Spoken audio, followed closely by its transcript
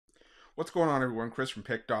What's going on, everyone? Chris from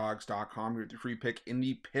Pickdawgz.com here with the free pick in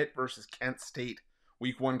the Pitt versus Kent State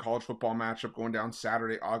Week 1 college football matchup going down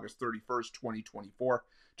Saturday, August 31st, 2024.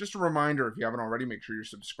 Just a reminder, if you haven't already, make sure you're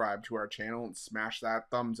subscribed to our channel and smash that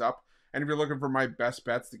thumbs up. And if you're looking for my best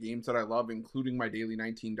bets, the games that I love, including my daily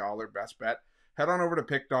 $19 best bet, head on over to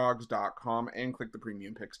Pickdawgz.com and click the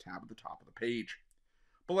Premium Picks tab at the top of the page.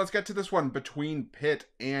 But let's get to this one between Pitt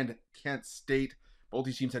and Kent State. Both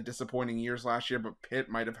these teams had disappointing years last year, but Pitt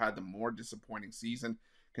might have had the more disappointing season,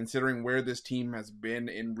 considering where this team has been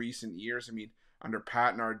in recent years. I mean, under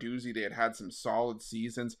Pat Narduzzi, they had some solid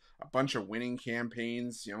seasons, a bunch of winning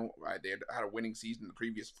campaigns. They had a winning season in the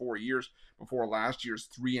previous 4 years before last year's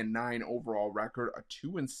 3-9 overall record, a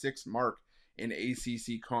 2-6 mark in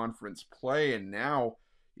ACC conference play, and now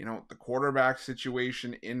the quarterback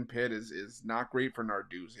situation in Pitt is not great for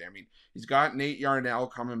Narduzzi. I mean, he's got Nate Yarnell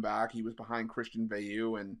coming back. He was behind Christian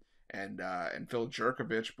Veilleux and Phil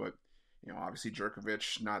Jurkovich, but obviously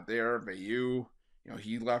Jurkovich not there. Veilleux,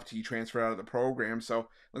 he left. He transferred out of the program, so it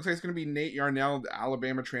looks like it's going to be Nate Yarnell, the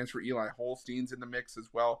Alabama transfer. Eli Holstein's in the mix as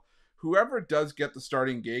well. Whoever does get the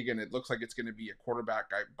starting gig, and it looks like it's going to be a quarterback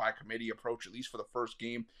by committee approach, at least for the first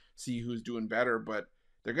game, see who's doing better, but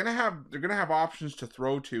they're gonna have options to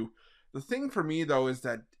throw to. The thing for me though is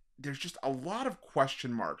that there's just a lot of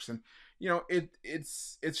question marks, and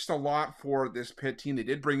it's just a lot for this Pitt team. They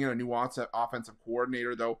did bring in a new offensive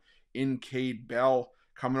coordinator though, in Cade Bell,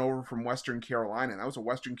 coming over from Western Carolina. And that was a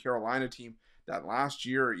Western Carolina team that last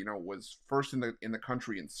year was first in the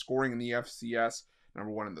country in scoring in the FCS,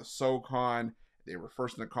 number 1 in the SoCon. They were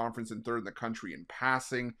first in the conference and third in the country in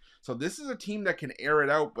passing. So this is a team that can air it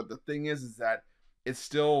out. But the thing is that it's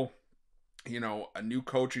still, a new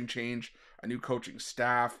coaching change, a new coaching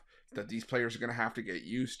staff that these players are going to have to get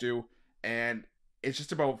used to. And it's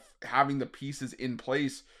just about having the pieces in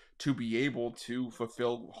place to be able to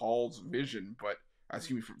fulfill Hall's vision,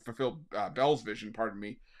 fulfill Bell's vision, pardon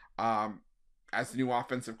me, as the new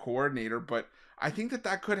offensive coordinator. But I think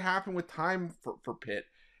that could happen with time for Pitt.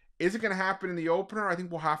 Is it going to happen in the opener? I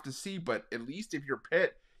think we'll have to see. But at least if you're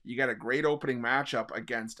Pitt, you got a great opening matchup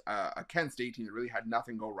against a Kent State team that really had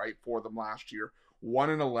nothing go right for them last year.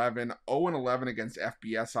 1-11, 0-11 against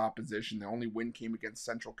FBS opposition. The only win came against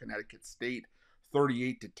Central Connecticut State,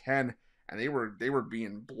 38-10, and they were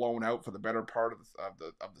being blown out for the better part of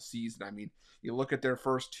the season. I mean, you look at their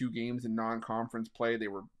first 2 games in non-conference play. They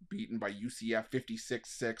were beaten by UCF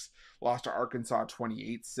 56-6, lost to Arkansas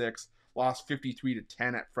 28-6, lost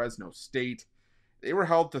 53-10 at Fresno State. They were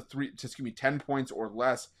held to 10 points or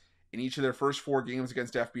less in each of their first 4 games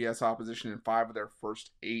against FBS opposition and 5 of their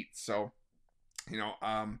first 8. So,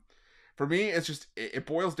 for me, it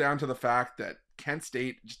boils down to the fact that Kent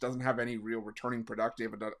State just doesn't have any real returning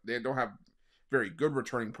production. They don't have very good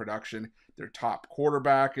returning production. Their top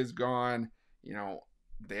quarterback is gone.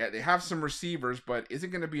 They have some receivers, but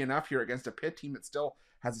isn't going to be enough here against a Pitt team that still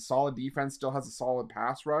has a solid defense, still has a solid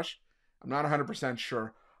pass rush. I'm not 100%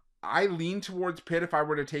 sure. I lean towards Pitt if I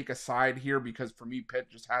were to take a side here, because for me,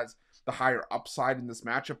 Pitt just has the higher upside in this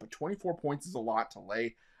matchup, but 24 points is a lot to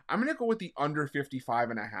lay. I'm going to go with the under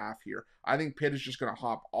 55.5 here. I think Pitt is just going to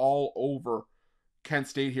hop all over Kent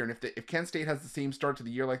State here. And if Kent State has the same start to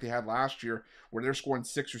the year like they had last year, where they're scoring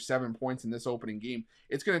 6 or 7 points in this opening game,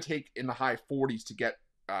 it's going to take in the high 40s to get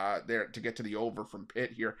to the over from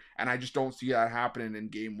Pitt here. And I just don't see that happening in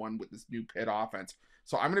game 1 with this new Pitt offense.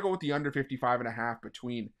 So I'm going to go with the under 55.5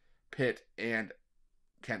 between Pitt and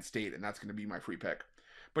Kent State, and that's going to be my free pick.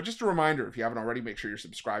 But just a reminder, if you haven't already, make sure you're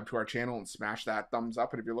subscribed to our channel and smash that thumbs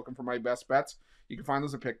up. And if you're looking for my best bets, you can find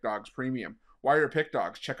those at Pick Dawgz Premium. While you're at Pick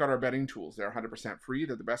Dawgz, check out our betting tools. They're 100% free.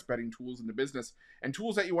 They're the best betting tools in the business, and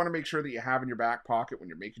tools that you want to make sure that you have in your back pocket when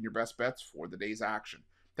you're making your best bets for the day's action.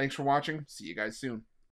 Thanks for watching. See you guys soon.